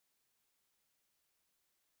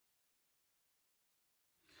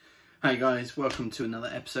Hey guys, welcome to another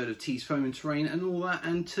episode of T's Foam and Terrain and all that.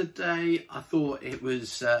 And today I thought it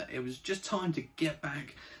was just time to get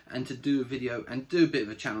back and to do a video and do a bit of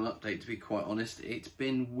a channel update. To be quite honest, it's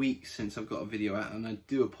been weeks since I've got a video out, and I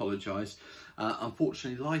do apologise.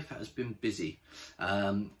 Unfortunately, life has been busy.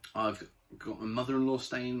 I've got my mother-in-law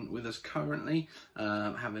staying with us currently,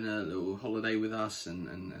 having a little holiday with us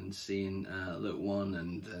and seeing a little one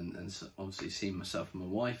and obviously seeing myself and my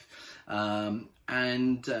wife,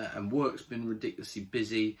 and work's been ridiculously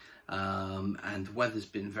busy, and the weather's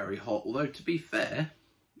been very hot. Although, to be fair,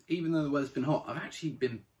 even though the weather's been hot, I've actually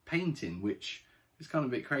been painting, which is kind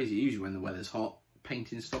of a bit crazy. Usually when the weather's hot,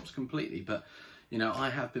 painting stops completely, but you know, I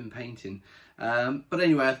have been painting. But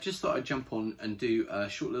anyway, I've just thought I'd jump on and do a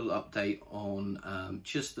short little update on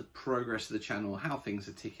just the progress of the channel, how things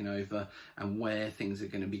are ticking over and where things are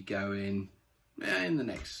going to be going in the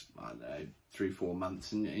next, I don't know, 3-4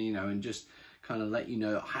 months. And, you know, and just kind of let you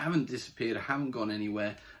know, I haven't disappeared, I haven't gone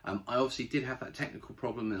anywhere. I obviously did have that technical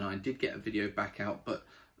problem and I did get a video back out, but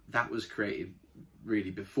that was created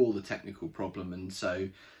really before the technical problem. And so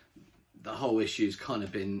the whole issue's kind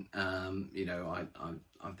of been, you know,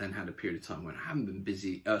 I've then had a period of time when I haven't been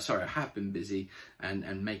busy. I have been busy,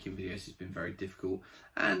 and making videos has been very difficult.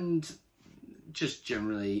 And just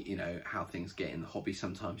generally, you know, how things get in the hobby,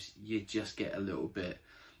 sometimes you just get a little bit,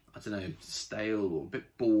 I don't know, stale or a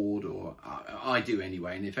bit bored, or I do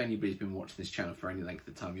anyway. And if anybody's been watching this channel for any length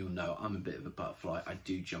of time, you'll know I'm a bit of a butterfly. I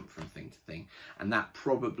do jump from thing to thing, and that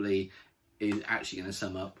probably is actually going to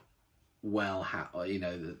sum up well, how, you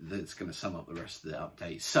know, that's going to sum up the rest of the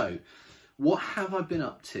update. So what have I been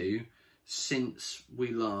up to since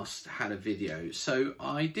we last had a video? So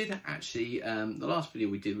I did actually, the last video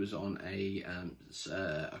we did was on a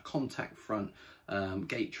contact front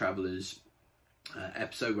gate travellers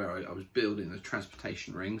episode where I was building the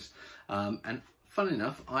transportation rings, and funnily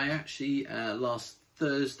enough, I actually last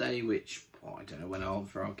Thursday, which I don't know when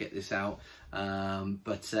I'll get this out,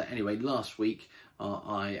 but anyway, last week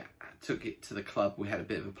I took it to the club. We had a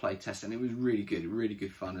bit of a play test and it was really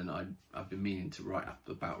good fun, and I've been meaning to write up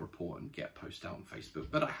about a report and get a post out on Facebook,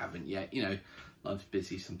 but I haven't yet. You know, life's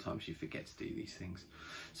busy, sometimes you forget to do these things.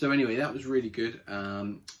 So anyway, that was really good,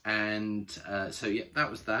 so yeah,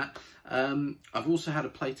 that was that. I've also had a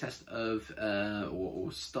play test of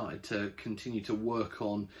or started to continue to work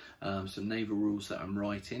on some naval rules that I'm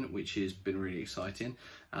writing, which has been really exciting.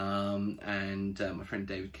 My friend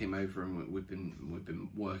David came over and we've been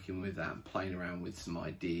working with that and playing around with some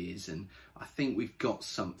ideas, and I think we've got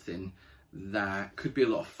something that could be a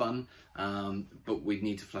lot of fun, but we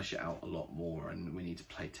need to flesh it out a lot more, and we need to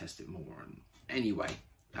play test it more. And anyway,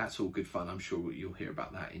 that's all good fun. I'm sure you'll hear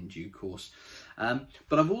about that in due course.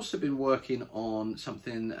 But I've also been working on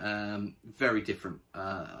something very different.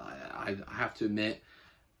 I have to admit,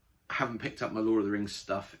 I haven't picked up my Lord of the Rings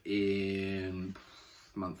stuff in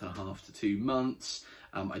a month and a half to 2 months.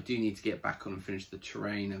 I do need to get back on and finish the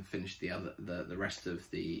terrain and finish the rest of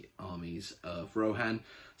the armies of Rohan,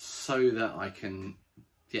 so that I can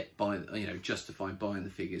justify buying the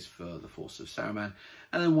figures for the Force of Saruman.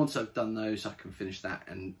 And then once I've done those, I can finish that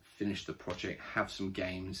and finish the project, have some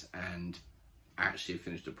games, and actually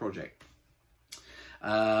finish the project.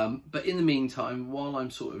 But in the meantime, while I'm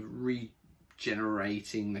sort of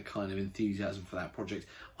regenerating the kind of enthusiasm for that project,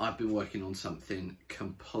 I've been working on something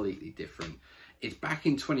completely different. It's back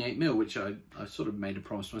in 28mm, which I sort of made a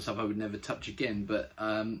promise to myself I would never touch again, but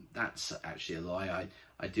that's actually a lie.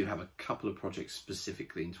 I do have a couple of projects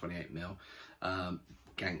specifically in 28mm,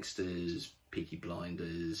 Gangsters, Peaky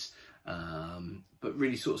Blinders, but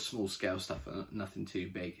really sort of small scale stuff, nothing too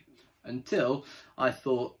big. Until I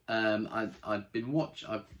thought I've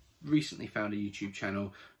recently found a YouTube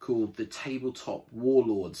channel called The Tabletop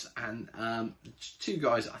Warlords, and two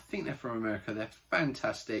guys, I think they're from America, they're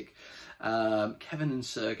fantastic. Kevin and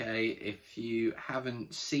Sergey, if you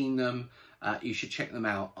haven't seen them, you should check them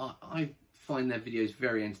out. I find their videos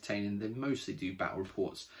very entertaining. They mostly do battle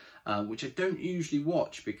reports, which I don't usually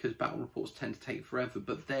watch because battle reports tend to take forever,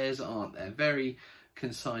 but theirs aren't. They're very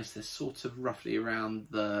concise. They're sort of roughly around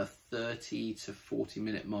the 30 to 40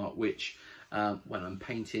 minute mark, which when I'm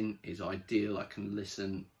painting is ideal. I can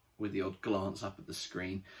listen with the odd glance up at the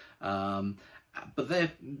screen. But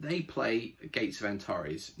they play Gates of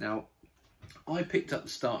Antares. Now, I picked up the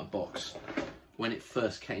starter box when it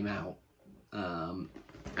first came out,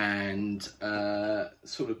 and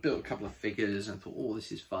sort of built a couple of figures and thought, oh,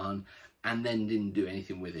 this is fun, and then didn't do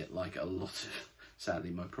anything with it, like a lot of,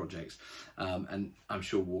 sadly, my projects. And I'm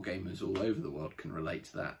sure wargamers all over the world can relate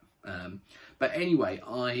to that. But anyway,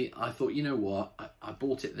 I thought, you know what, I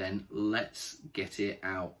bought it then, let's get it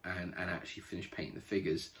out and actually finish painting the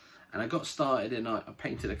figures. And I got started and I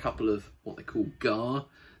painted a couple of what they call gar,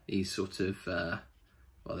 these sort of,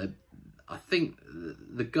 well, I think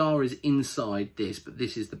the gar is inside this, but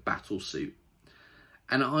this is the battle suit.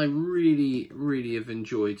 And I really, really have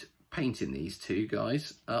enjoyed painting these two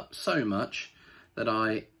guys up so much that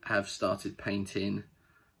I have started painting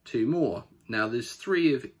 2 more. Now there's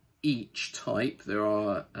 3 of each type.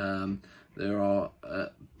 There's an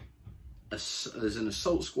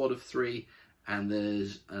assault squad of 3 and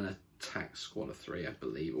there's an attack squad of 3, I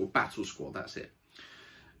believe, or battle squad, that's it.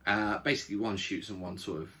 Basically 1 shoots and 1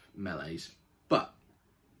 sort of melees. But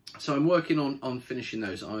so I'm working on finishing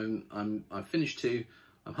those. I've finished 2,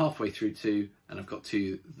 I'm halfway through 2, and I've got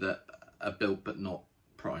 2 that are built but not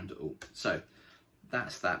primed at all. So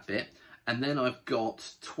that's that bit. And then I've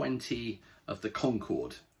got 20 of the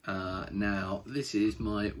Concorde. Now this is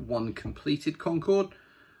my 1 completed Concorde,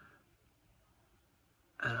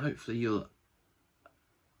 and hopefully you'll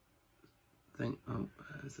think, oh,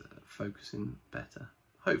 is it focusing better?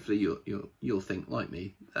 Hopefully you'll think like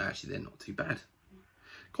me, actually they're not too bad.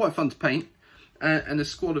 Quite fun to paint, and a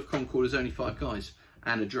squad of Concorde is only 5 guys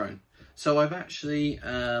and a drone. So I've actually,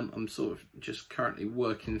 I'm sort of just currently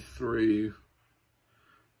working through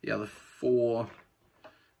the other 4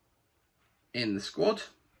 in the squad.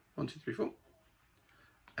 1, 2, 3, 4.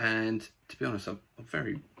 And to be honest, I've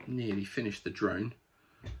very nearly finished the drone.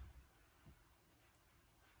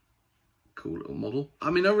 Cool little model. I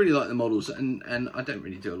mean, I really like the models, and I don't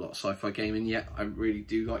really do a lot of sci-fi gaming yet. I really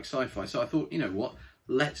do like sci-fi. So I thought, you know what,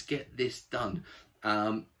 let's get this done.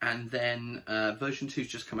 And then version 2's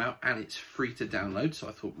just come out and it's free to download. So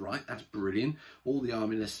I thought, right, that's brilliant. All the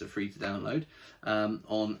army lists are free to download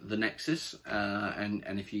on the Nexus.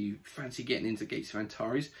 And if you fancy getting into Gates of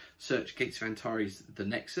Antares, search Gates of Antares The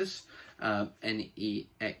Nexus,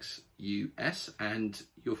 Nexus, and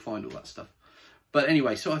you'll find all that stuff. But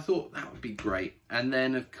anyway, so I thought that would be great. And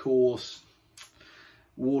then, of course,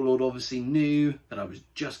 Warlord obviously knew that I was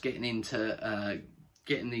just getting into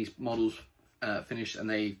getting these models finished, and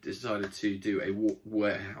they decided to do a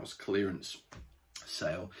warehouse clearance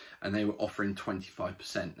sale, and they were offering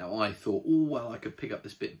 25%. Now I thought, oh well, I could pick up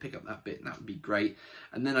this bit, pick up that bit, and that would be great.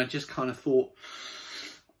 And then I just kind of thought,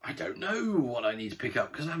 I don't know what I need to pick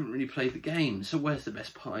up because I haven't really played the game. So where's the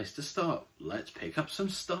best place to start? Let's pick up some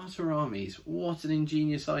starter armies. What an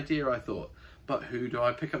ingenious idea, I thought. But who do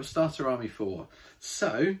I pick up a starter army for?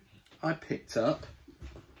 So I picked up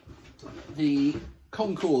the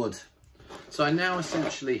Concorde. So I now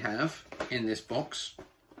essentially have in this box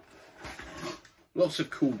lots of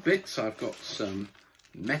cool bits. I've got some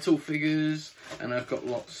metal figures, and I've got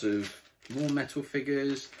lots of more metal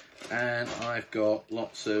figures, and I've got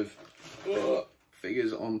lots of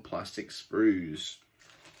figures on plastic sprues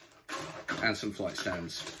and some flight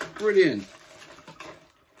stands. Brilliant.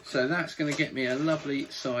 So that's going to get me a lovely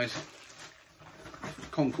size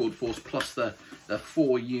Concorde force plus the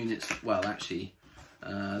 4 units. Well, actually,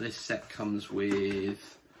 this set comes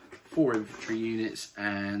with 4 infantry units,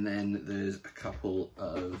 and then there's a couple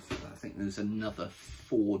of, I think there's another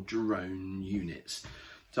 4 drone units.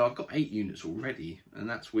 So I've got 8 units already, and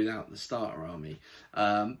that's without the starter army.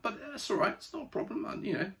 But that's all right, it's not a problem.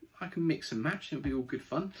 You know, I can mix and match, it'll be all good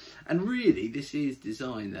fun. And really, this is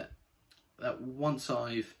designed that once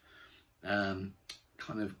I've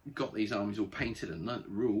kind of got these armies all painted and learnt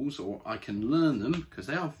the rules, or I can learn them, because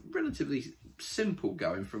they are relatively simple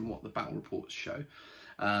going from what the battle reports show,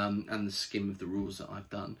 and the skim of the rules that I've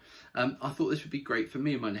done. I thought this would be great for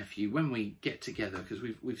me and my nephew when we get together, because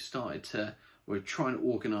we've started to, we're trying to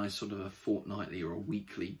organise sort of a fortnightly or a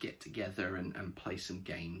weekly get together and play some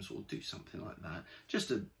games or do something like that, just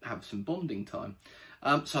to have some bonding time.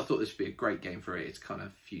 So I thought this would be a great game for it. It's kind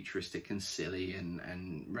of futuristic and silly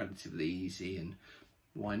and relatively easy, and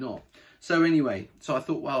why not? So anyway, so I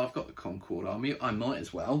thought, well, I've got the Concorde army, I might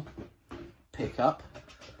as well pick up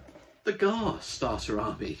the Gar starter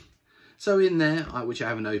army. So in there, which I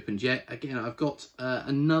haven't opened yet, again, I've got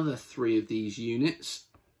another 3 of these units.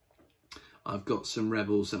 I've got some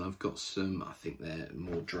rebels, and I've got some, I think they're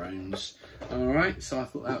more drones. All right, so I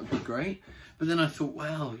thought that would be great. But then I thought,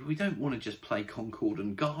 well, we don't want to just play Concorde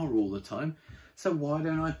and Gar all the time. So why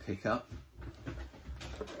don't I pick up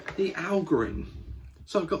the Algrin?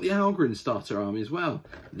 So I've got the Algrin starter army as well.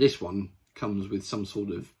 This one comes with some sort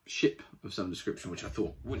of ship of some description, which I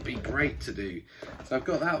thought would be great to do. So I've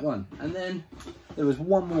got that one. And then there was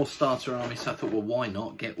 1 more starter army, so I thought, well, why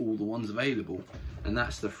not get all the ones available? And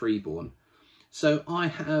that's the Freeborn. So I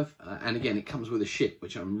have, and again, it comes with a ship,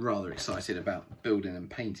 which I'm rather excited about building and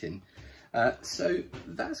painting. So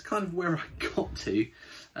that's kind of where I got to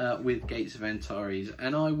with Gates of Antares,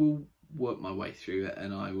 and I will work my way through it,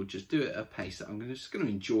 and I will just do it at a pace that I'm just going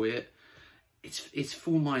to enjoy it. It's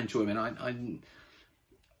for my enjoyment.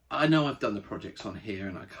 I know I've done the projects on here,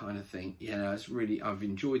 and I kind of think, yeah, it's really, I've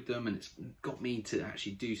enjoyed them, and it's got me to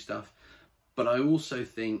actually do stuff. But I also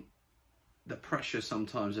think the pressure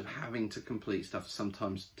sometimes of having to complete stuff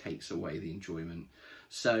sometimes takes away the enjoyment.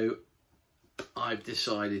 So I've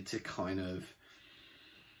decided to kind of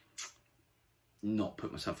not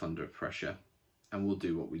put myself under pressure, and we'll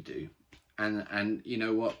do what we do. And you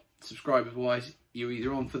know what, subscribers wise, you're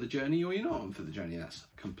either on for the journey or you're not on for the journey. That's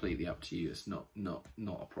completely up to you. It's not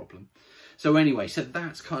a problem. So anyway, so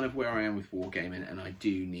that's kind of where I am with wargaming, and I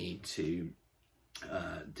do need to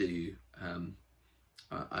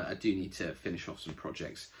I do need to finish off some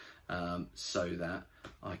projects so that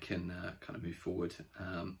I can kind of move forward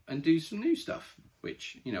and do some new stuff,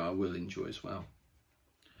 which, you know, I will enjoy as well.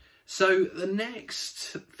 So the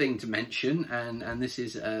next thing to mention, and this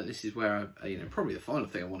is where I, you know, probably the final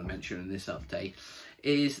thing I want to mention in this update,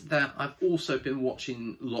 is that I've also been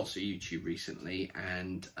watching lots of YouTube recently,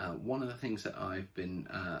 and one of the things that I've been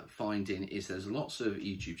finding is there's lots of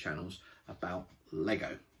YouTube channels about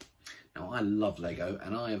Lego. Now, I love Lego,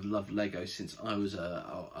 and I have loved Lego since I was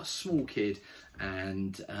a small kid,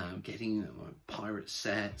 and getting pirate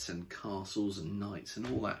sets and castles and knights and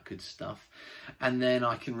all that good stuff. And then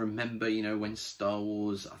I can remember, you know, when Star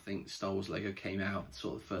Wars, I think Star Wars Lego came out,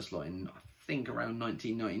 sort of the first lot in, I think, around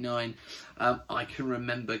 1999. I can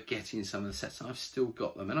remember getting some of the sets, and I've still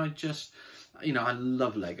got them. And I just, you know, I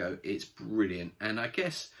love Lego. It's brilliant. And I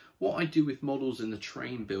guess what I do with models in the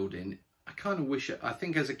train building, I kind of wish, I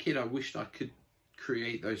think as a kid, I wished I could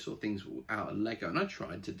create those sort of things out of Lego, and I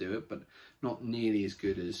tried to do it, but not nearly as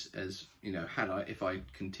good as you know, if I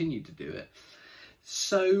continued to do it.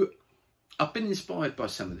 So I've been inspired by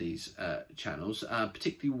some of these channels,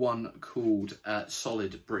 particularly one called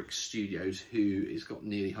Solid Brick Studios, who has got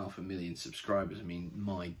nearly 500,000 subscribers. I mean,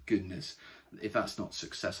 my goodness, if that's not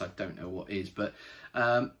success, I don't know what is. But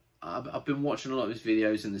I've been watching a lot of his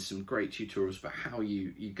videos, and there's some great tutorials about how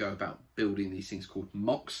you go about building these things called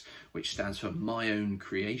MOCs, which stands for My Own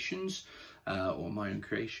Creations, or My Own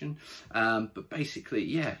Creation. But basically,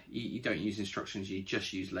 yeah, you don't use instructions, you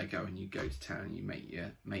just use Lego, and you go to town and you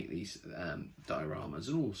make these dioramas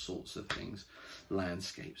and all sorts of things,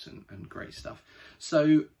 landscapes and great stuff.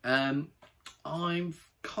 So I've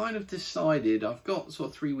kind of decided, I've got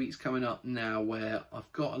sort of 3 weeks coming up now where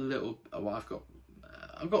I've got a little, well, I've got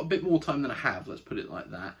a bit more time than I have, let's put it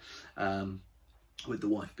like that, with the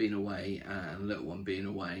wife being away and the little one being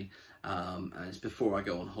away, and it's before I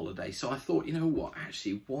go on holiday. So I thought, you know what,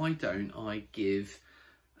 actually, why don't I give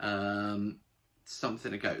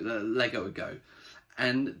something a go, Lego a go?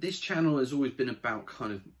 And this channel has always been about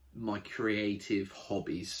kind of my creative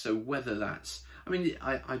hobbies. So whether that's, I mean,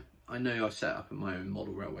 I know I set up my own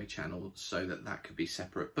model railway channel so that could be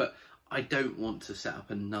separate, but I don't want to set up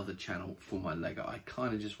another channel for my Lego. I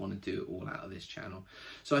kind of just want to do it all out of this channel.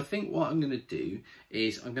 So I think what I'm going to do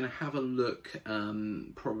is I'm going to have a look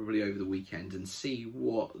probably over the weekend and see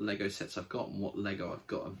what Lego sets I've got and what Lego I've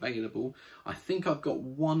got available. I think I've got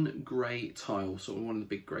one grey tile, sort of one of the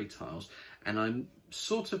big grey tiles, and I'm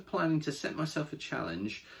sort of planning to set myself a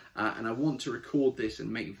challenge, and I want to record this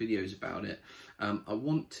and make videos about it. I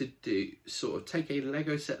want to do sort of take a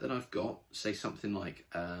Lego set that I've got, say something like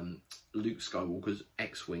Luke Skywalker's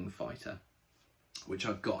X-Wing fighter, which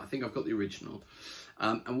I've got. I think I've got the original.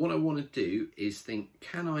 And what I want to do is think,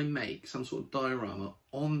 can I make some sort of diorama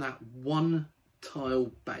on that one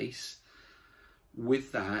tile base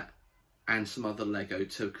with that and some other Lego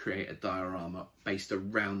to create a diorama based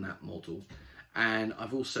around that model. And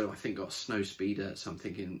I've also, I think, got a snow speeder, so I'm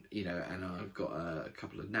thinking, you know, and I've got a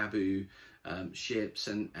couple of Naboo ships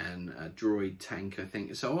and a droid tank, I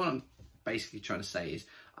think. So what I'm basically trying to say is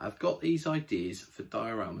I've got these ideas for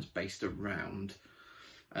dioramas based around,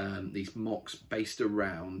 these MOCs based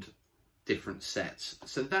around different sets.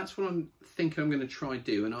 So that's what I'm thinking I'm going to try and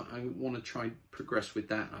do, and I want to try and progress with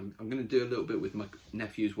that. I'm going to do a little bit with my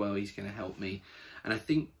nephew as well. He's going to help me, and I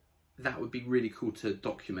think that would be really cool to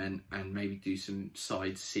document and maybe do some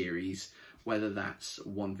side series, whether that's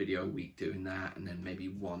one video a week doing that and then maybe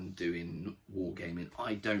one doing wargaming.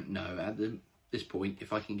 I don't know at this point.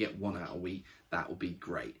 If I can get one out a week, that will be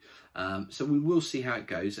great. So we will see how it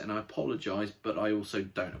goes, and I apologise, but I also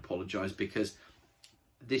don't apologise because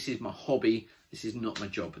this is my hobby. This is not my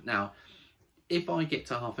job. Now, if I get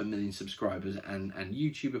to 500,000 subscribers and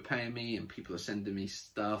YouTube are paying me and people are sending me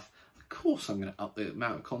stuff, of course I'm going to up the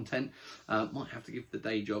amount of content. Might have to give the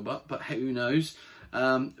day job up, but who knows.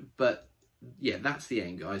 But yeah, that's the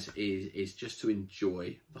aim, guys, is just to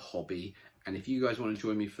enjoy the hobby. And if you guys want to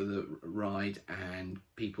join me for the ride, and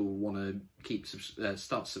people want to keep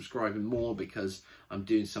start subscribing more because I'm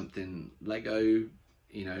doing something Lego,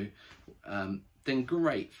 you know, then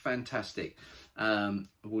great, fantastic.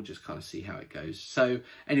 We'll just kind of see how it goes. So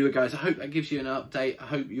anyway, guys, I hope that gives you an update. I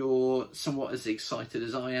hope you're somewhat as excited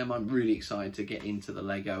as I am. I'm really excited to get into the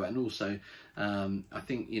Lego, and also I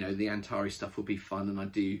think, you know, the Antares stuff will be fun, and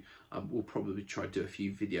I will probably try to do a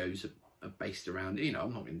few videos based around, you know,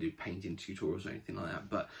 I'm not going to do painting tutorials or anything like that,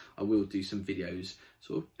 but I will do some videos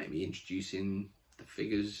sort of maybe introducing the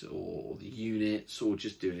figures or the units, or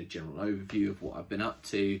just doing a general overview of what I've been up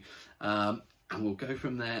to, and we'll go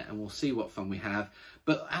from there, and we'll see what fun we have.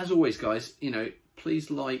 But as always, guys, you know,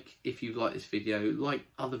 please like, if you like this video, like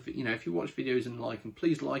other, you know, if you watch videos and like them,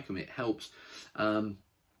 please like them. It helps.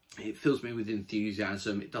 It fills me with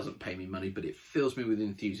enthusiasm. It doesn't pay me money, but it fills me with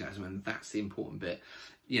enthusiasm, and that's the important bit.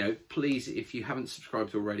 You know, please, if you haven't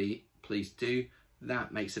subscribed already, please do.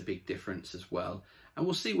 That makes a big difference as well. And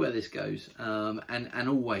we'll see where this goes. And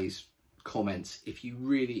always comments. If you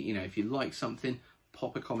really, you know, if you like something,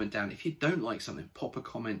 pop a comment down. If you don't like something, pop a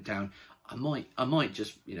comment down. I might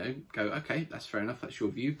just, you know, go, okay, that's fair enough, that's your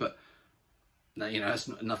view, but you know,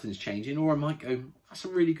 nothing's changing. Or I might go, that's a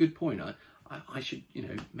really good point. I should, you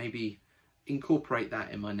know, maybe incorporate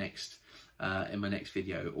that in my next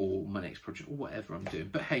video or my next project or whatever I'm doing.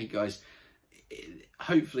 But hey, guys,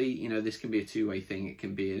 hopefully, you know, this can be a two-way thing. It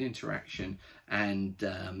can be an interaction, and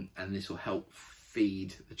this will help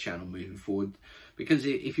feed the channel moving forward. Because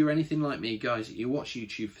if you're anything like me, guys, you watch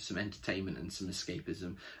YouTube for some entertainment and some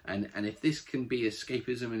escapism, and if this can be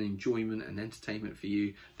escapism and enjoyment and entertainment for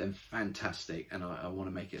you, then fantastic. And I want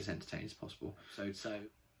to make it as entertaining as possible. So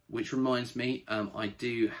which reminds me, I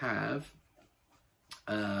do have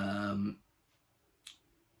I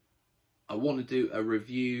want to do a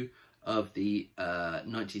review of the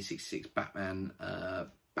 1966 Batman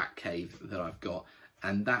Batcave that I've got,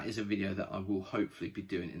 and that is a video that I will hopefully be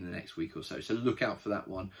doing in the next week or so. So look out for that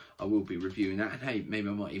one. I will be reviewing that, and hey, maybe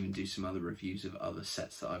I might even do some other reviews of other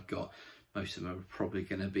sets that I've got. Most of them are probably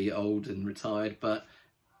going to be old and retired, but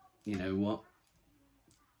you know what?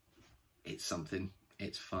 It's something.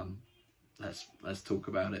 It's fun. Let's talk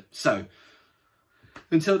about it. So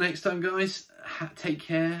until next time, guys, take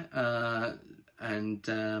care, and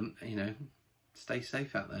you know, stay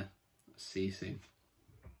safe out there. See you soon.